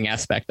listening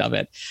aspect of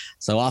it.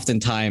 So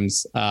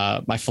oftentimes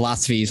my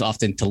philosophy is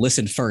often to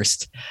listen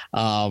first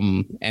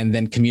and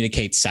then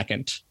communicate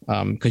second,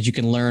 because you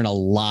can learn a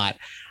lot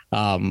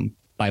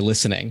by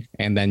listening,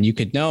 and then you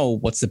could know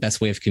what's the best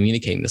way of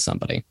communicating to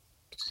somebody.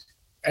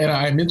 And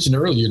I mentioned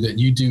earlier that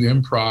you do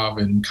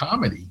improv and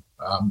comedy.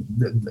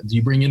 Do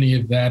you bring any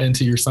of that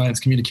into your science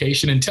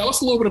communication? And tell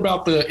us a little bit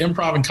about the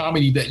improv and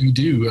comedy that you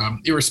do,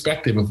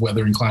 irrespective of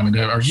weather and climate.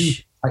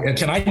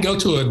 Can I go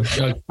to a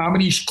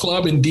comedy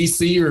club in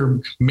DC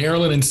or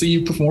Maryland and see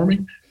you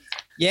performing?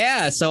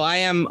 Yeah, so I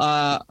am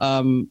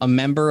a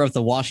member of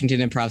the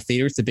Washington Improv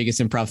Theater. It's the biggest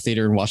improv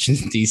theater in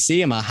Washington,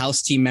 D.C. I'm a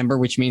house team member,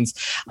 which means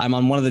I'm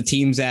on one of the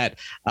teams that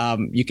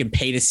you can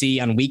pay to see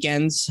on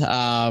weekends.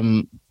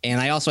 And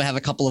I also have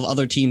a couple of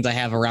other teams I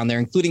have around there,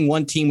 including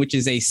one team, which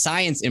is a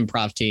science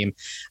improv team.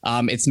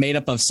 It's made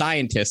up of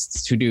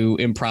scientists who do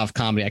improv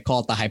comedy. I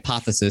call it the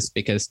hypothesis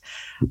because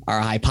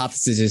our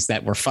hypothesis is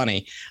that we're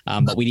funny,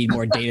 but we need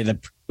more data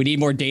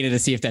to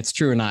see if that's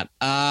true or not.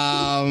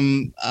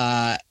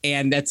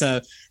 And that's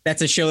a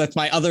show. That's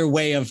my other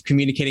way of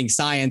communicating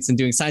science and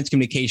doing science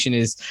communication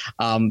is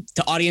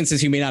to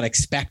audiences who may not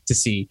expect to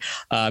see,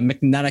 may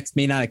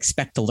not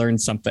expect to learn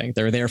something.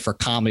 They're there for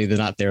comedy. They're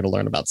not there to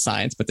learn about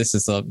science. But this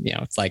is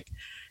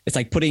it's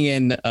like putting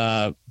in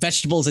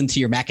vegetables into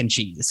your mac and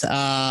cheese.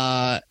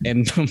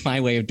 And my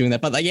way of doing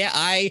that. But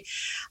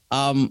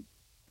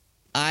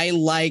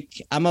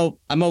I'm a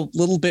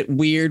little bit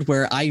weird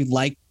where I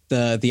like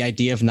the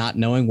idea of not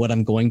knowing what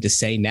I'm going to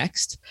say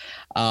next.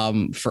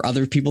 For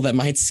other people that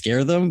might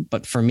scare them,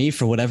 but for me,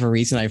 for whatever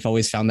reason, I've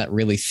always found that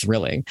really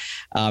thrilling.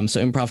 So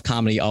improv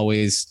comedy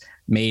always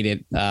made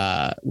it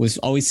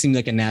always seemed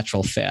like a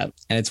natural fit.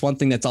 And it's one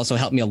thing that's also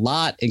helped me a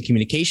lot in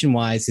communication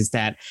wise is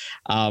that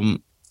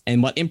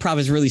and what improv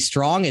is really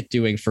strong at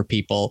doing for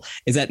people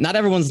is that not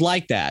everyone's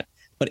like that,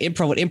 but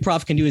what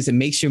improv can do is it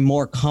makes you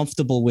more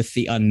comfortable with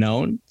the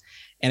unknown.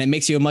 And it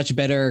makes you a much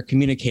better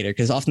communicator,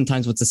 because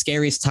oftentimes what's the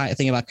scariest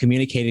thing about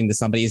communicating to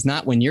somebody is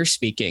not when you're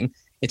speaking,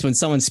 It's when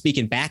someone's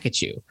speaking back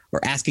at you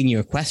or asking you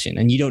a question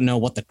and you don't know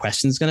what the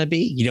question is going to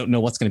be. You don't know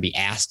what's going to be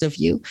asked of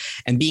you,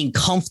 and being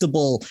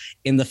comfortable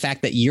in the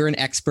fact that you're an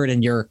expert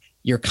and you're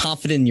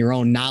confident in your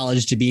own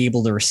knowledge to be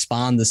able to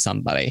respond to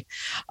somebody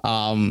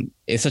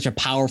is such a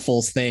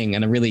powerful thing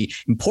and a really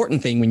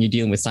important thing when you're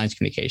dealing with science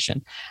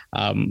communication.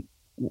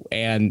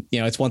 And,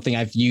 it's one thing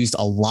I've used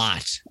a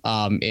lot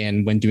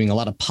when doing a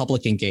lot of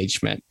public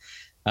engagement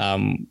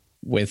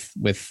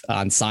with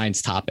on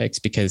science topics,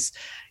 because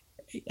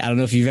I don't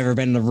know if you've ever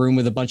been in a room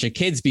with a bunch of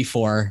kids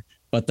before,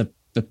 but the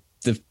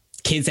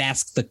kids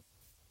ask the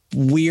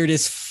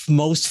weirdest,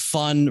 most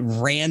fun,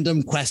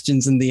 random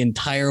questions in the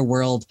entire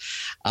world.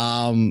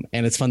 And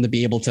it's fun to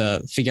be able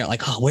to figure out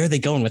like, where are they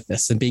going with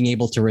this, and being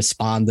able to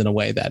respond in a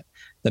way that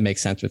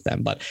makes sense with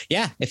them. But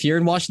yeah, if you're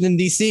in Washington,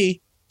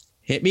 D.C.,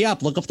 hit me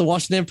up. Look up the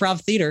Washington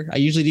Improv Theater. I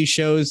usually do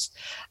shows.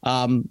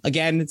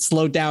 Again, it's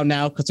slowed down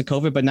now because of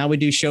COVID, but now we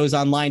do shows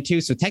online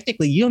too. So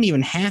technically, you don't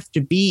even have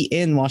to be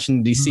in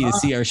Washington, D.C. to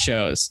see our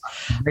shows.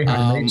 They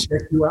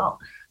check you out.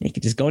 You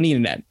can just go on the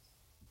internet.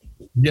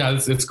 Yeah,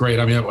 it's great.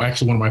 I mean,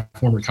 actually, one of my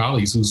former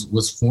colleagues, who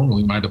was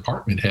formerly my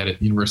department head at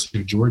the University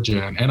of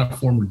Georgia and a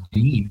former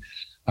dean,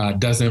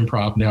 does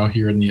improv now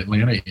here in the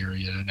Atlanta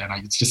area. And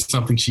it's just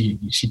something she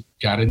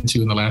got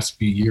into in the last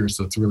few years.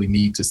 So it's really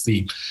neat to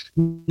see.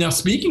 Now,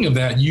 speaking of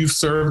that, you've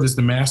served as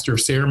the Master of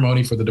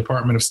Ceremony for the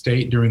Department of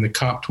State during the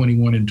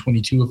COP21 and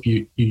 22 a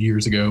few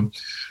years ago.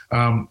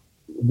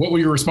 What were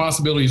your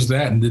responsibilities with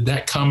that? And did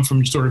that come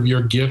from sort of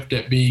your gift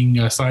at being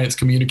a science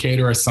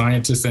communicator, a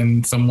scientist,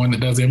 and someone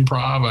that does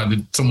improv?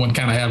 Did someone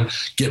kind of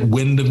get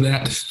wind of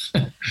that?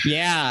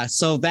 Yeah.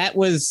 So that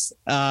was,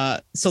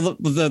 the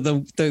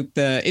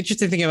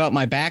interesting thing about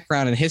my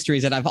background and history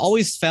is that I've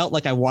always felt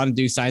like I wanted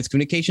to do science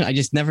communication. I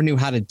just never knew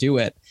how to do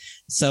it.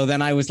 So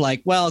then I was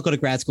like, well, I'll go to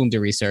grad school and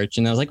do research.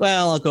 And I was like,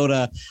 well,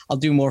 I'll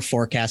do more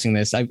forecasting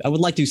this. I would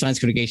like to do science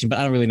communication, but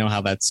I don't really know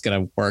how that's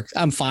going to work.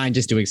 I'm fine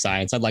just doing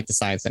science. I'd like the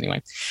science anyway.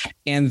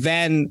 And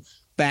then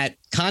that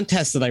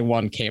contest that I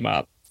won came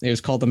up. It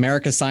was called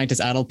America's Scientist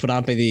Idol, put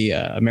on by the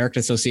American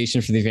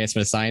Association for the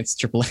Advancement of Science,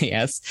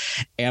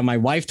 AAAS. And my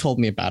wife told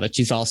me about it.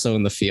 She's also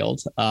in the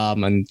field,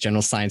 and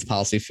general science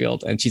policy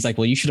field. And she's like,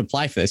 well, you should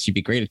apply for this. You'd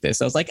be great at this.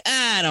 I was like,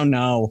 I don't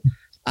know.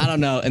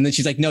 And then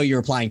she's like, no, you're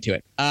applying to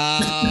it.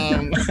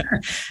 And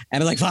I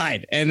was like,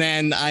 fine. And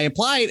then I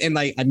applied and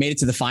I made it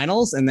to the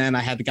finals. And then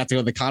I got to go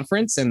to the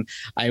conference. And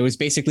I was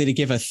basically to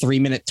give a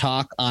 3-minute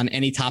talk on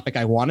any topic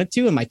I wanted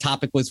to. And my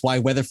topic was why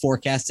weather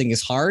forecasting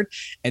is hard,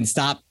 and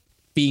stop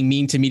being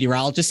mean to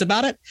meteorologists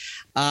about it.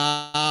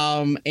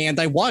 And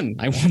I won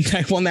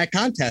that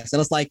contest. And I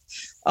was like,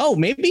 oh,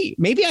 maybe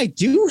I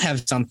do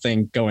have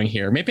something going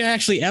here. Maybe I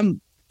actually am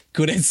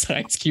good at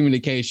science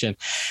communication.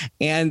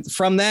 And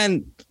from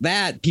then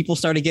that people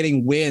started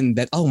getting wind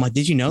that,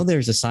 did you know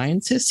there's a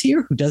scientist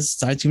here who does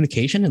science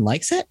communication and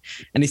likes it?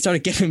 And they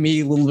started giving me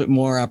a little bit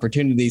more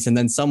opportunities. And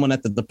then someone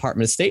at the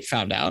Department of State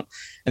found out,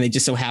 and they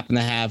just so happened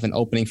to have an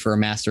opening for a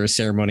Master of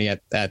Ceremony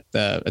at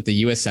the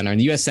U.S. Center. And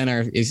the U.S.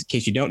 Center is, in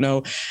case you don't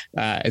know,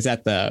 is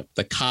at the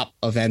COP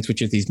events,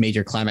 which are these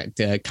major climate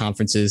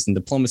conferences and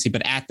diplomacy.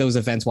 But at those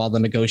events, while the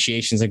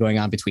negotiations are going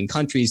on between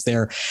countries,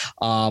 there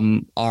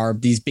are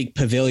these big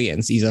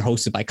pavilions, either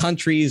hosted by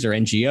countries or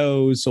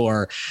NGOs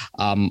or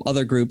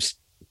other groups.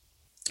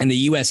 And the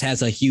U.S.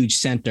 has a huge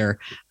center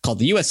called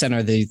the U.S.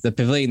 Center, the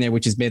pavilion there,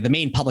 which is the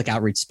main public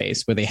outreach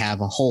space, where they have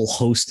a whole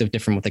host of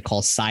different what they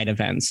call side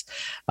events,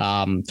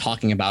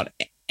 talking about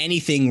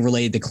anything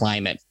related to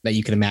climate that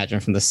you can imagine,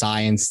 from the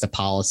science to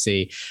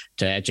policy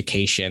to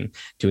education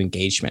to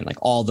engagement, like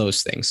all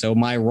those things. So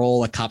my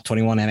role at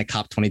COP21 and at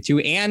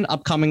COP22 and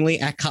upcomingly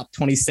at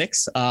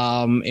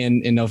COP26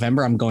 in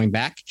November, I'm going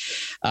back.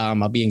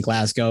 I'll be in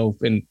Glasgow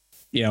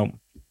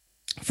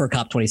for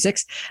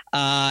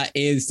COP26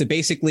 is to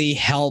basically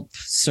help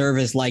serve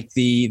as like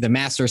the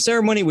Master of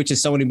Ceremony, which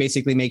is someone who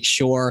basically makes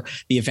sure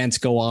the events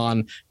go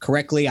on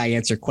correctly. I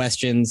answer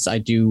questions. I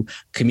do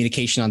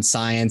communication on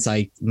science.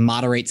 I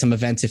moderate some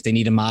events if they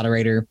need a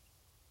moderator.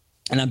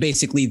 And I'm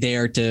basically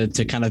there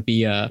to kind of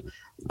be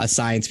a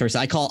science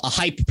person. I call a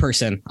hype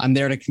person. I'm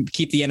there to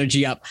keep the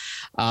energy up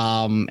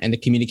and to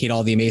communicate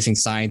all the amazing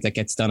science that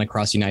gets done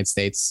across the United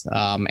States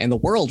and the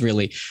world,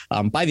 really,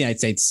 by the United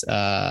States.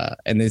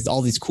 And there's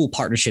all these cool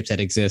partnerships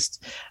that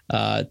exist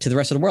to the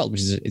rest of the world,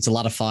 which is, it's a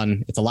lot of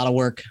fun. It's a lot of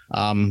work,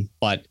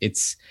 but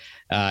it's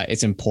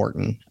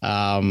important.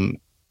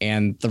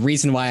 And the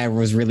reason why I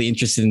was really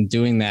interested in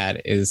doing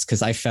that is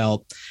because I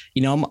felt,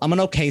 I'm an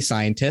okay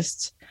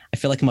scientist. I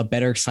feel like I'm a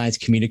better science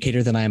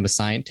communicator than I am a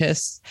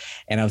scientist.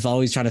 And I was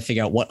always trying to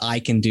figure out what I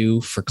can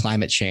do for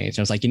climate change.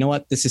 I was like, you know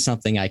what? This is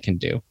something I can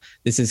do.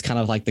 This is kind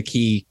of like the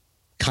key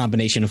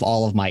combination of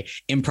all of my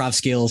improv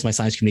skills, my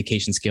science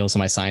communication skills,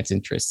 and my science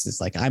interests. Is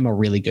like, I'm a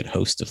really good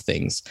host of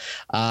things.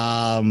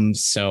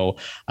 So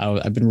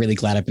I've been really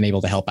glad I've been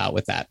able to help out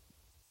with that.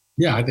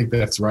 Yeah, I think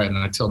that's right. And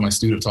I tell my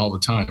students all the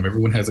time,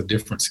 everyone has a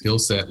different skill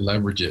set,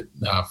 leverage it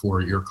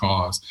for your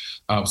cause.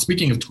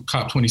 Speaking of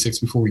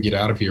COP26, before we get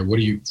out of here, what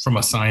do you, from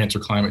a science or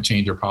climate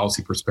change or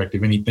policy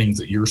perspective, any things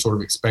that you're sort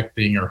of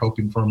expecting or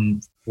hoping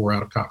for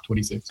out of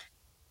COP26?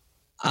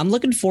 I'm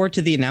looking forward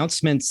to the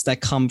announcements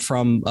that come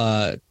from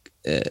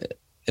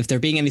if there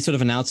being any sort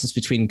of announcements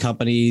between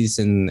companies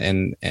and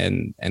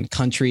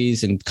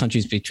countries and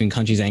countries between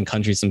countries and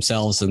countries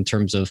themselves in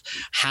terms of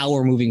how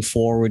we're moving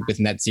forward with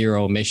net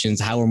zero emissions,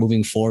 how we're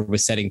moving forward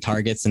with setting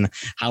targets, and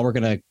how we're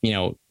going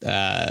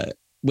to,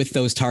 with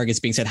those targets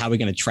being set, how we're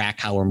going to track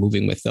how we're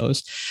moving with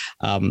those.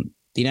 The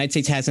United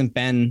States hasn't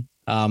been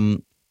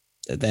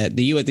the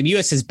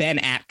U.S. has been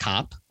at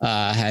COP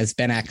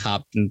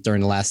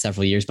during the last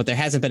several years, but there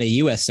hasn't been a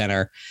U.S.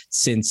 center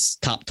since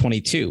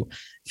COP22.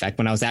 In fact,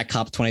 when I was at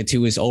COP22, it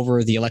was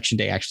over the election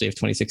day, actually, of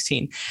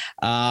 2016.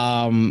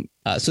 So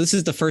this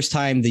is the first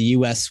time the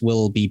U.S.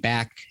 will be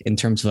back in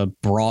terms of a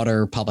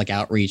broader public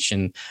outreach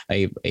and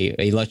a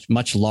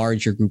much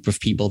larger group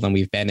of people than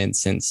we've been in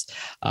since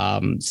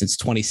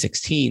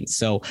 2016.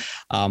 So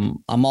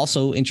I'm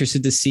also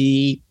interested to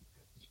see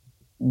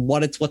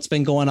what's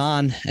been going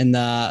on and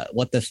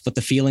what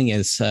the feeling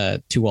is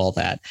to all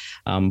that.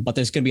 But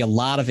there's going to be a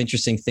lot of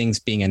interesting things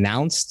being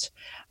announced.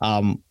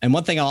 And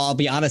one thing I'll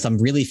be honest, I'm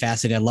really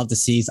fascinated. I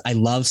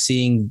love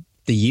seeing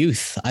the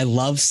youth. I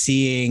love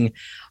seeing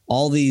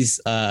all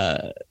these.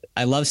 I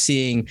love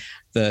seeing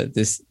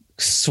this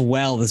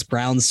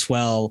brown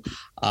swell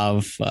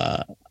of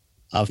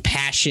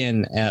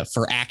passion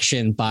for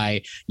action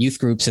by youth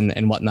groups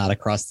and whatnot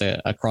across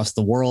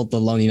the world, let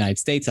alone the United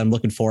States. I'm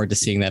looking forward to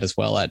seeing that as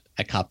well at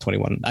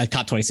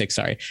COP26,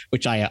 sorry,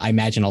 which I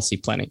imagine I'll see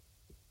plenty.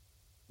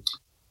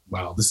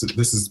 Wow, this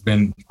has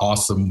been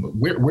awesome.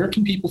 Where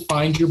can people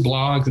find your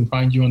blogs and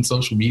find you on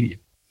social media?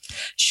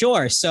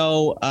 Sure.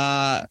 So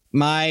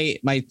my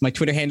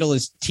Twitter handle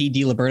is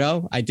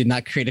TDiliberto. I did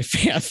not create a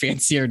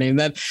fancier name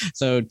than that.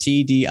 So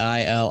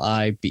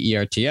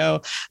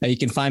TDILIBERTO. You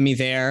can find me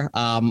there.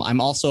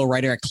 I'm also a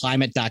writer at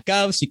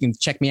climate.gov, so you can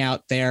check me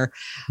out there.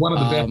 One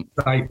of the best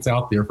sites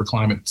out there for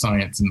climate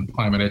science and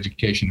climate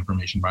education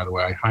information, by the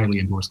way. I highly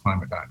endorse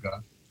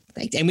climate.gov.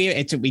 And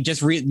we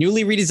just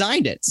newly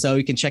redesigned it, so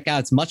you can check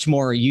out. It's much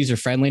more user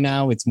friendly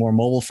now. It's more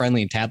mobile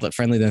friendly and tablet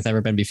friendly than it's ever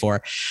been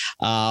before.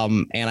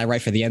 And I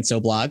write for the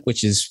ENSO blog,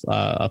 which is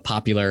a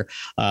popular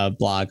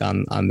blog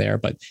on there.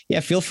 But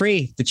yeah, feel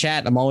free to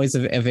chat. I'm always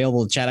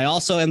available to chat. I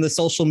also am the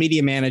social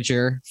media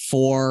manager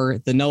for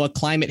the NOAA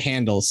Climate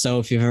handles. So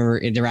if you've ever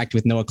interacted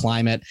with NOAA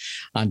Climate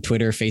on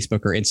Twitter,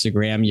 Facebook, or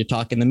Instagram, you're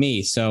talking to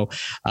me. So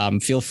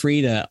feel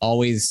free to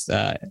always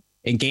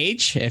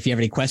engage. If you have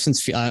any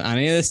questions on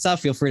any of this stuff,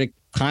 feel free to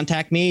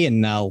contact me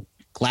and I'll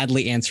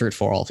gladly answer it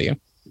for all of you.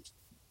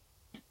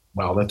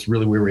 Wow, that's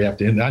really where we have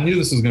to end. I knew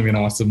this was going to be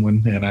an awesome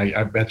one, and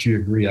I bet you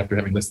agree after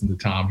having listened to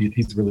Tom.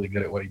 He's really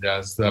good at what he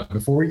does.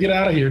 Before we get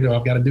out of here, though,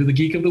 I've got to do the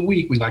Geek of the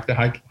Week. We like to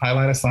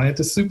highlight a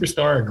scientist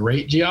superstar, a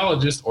great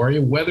geologist, or a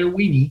weather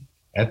weenie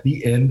at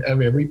the end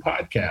of every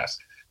podcast.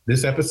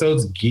 This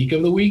episode's Geek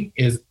of the Week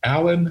is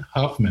Alan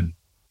Huffman.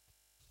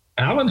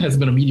 Alan has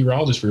been a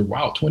meteorologist for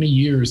 20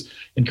 years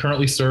and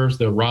currently serves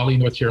the Raleigh,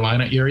 North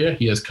Carolina area.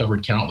 He has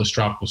covered countless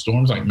tropical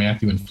storms like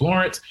Matthew and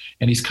Florence,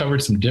 and he's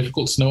covered some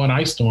difficult snow and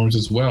ice storms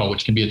as well,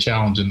 which can be a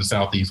challenge in the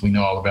Southeast. We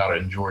know all about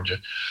it in Georgia.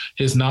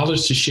 His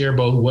knowledge to share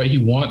both what he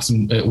wants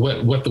and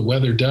what the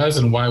weather does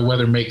and why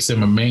weather makes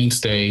him a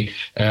mainstay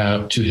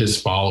to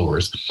his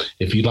followers.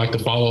 If you'd like to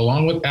follow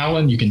along with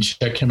Alan, you can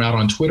check him out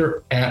on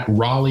Twitter at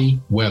Raleigh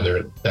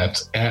Weather.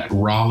 That's at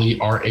Raleigh,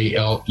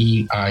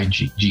 RALEIGH.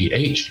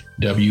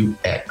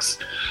 WX.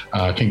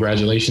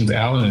 Congratulations,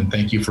 Alan, and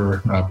thank you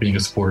for being a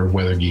supporter of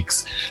Weather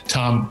Geeks.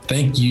 Tom,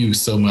 thank you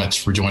so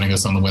much for joining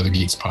us on the Weather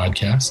Geeks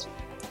podcast.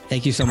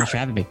 Thank you so much for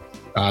having me.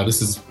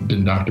 This has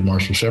been Dr.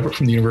 Marshall Shepard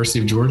from the University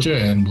of Georgia,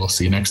 and we'll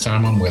see you next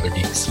time on Weather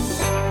Geeks.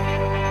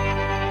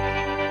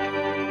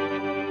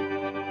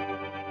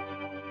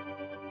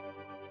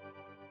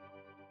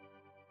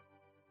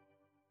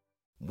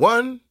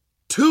 One,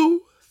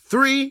 two,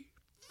 three,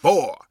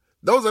 four.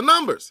 Those are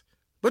numbers,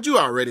 but you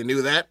already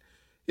knew that.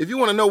 If you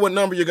want to know what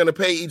number you're going to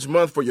pay each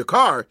month for your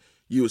car,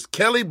 use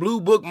Kelley Blue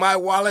Book My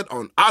Wallet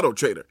on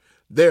AutoTrader.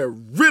 They're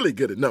really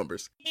good at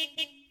numbers.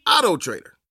 AutoTrader.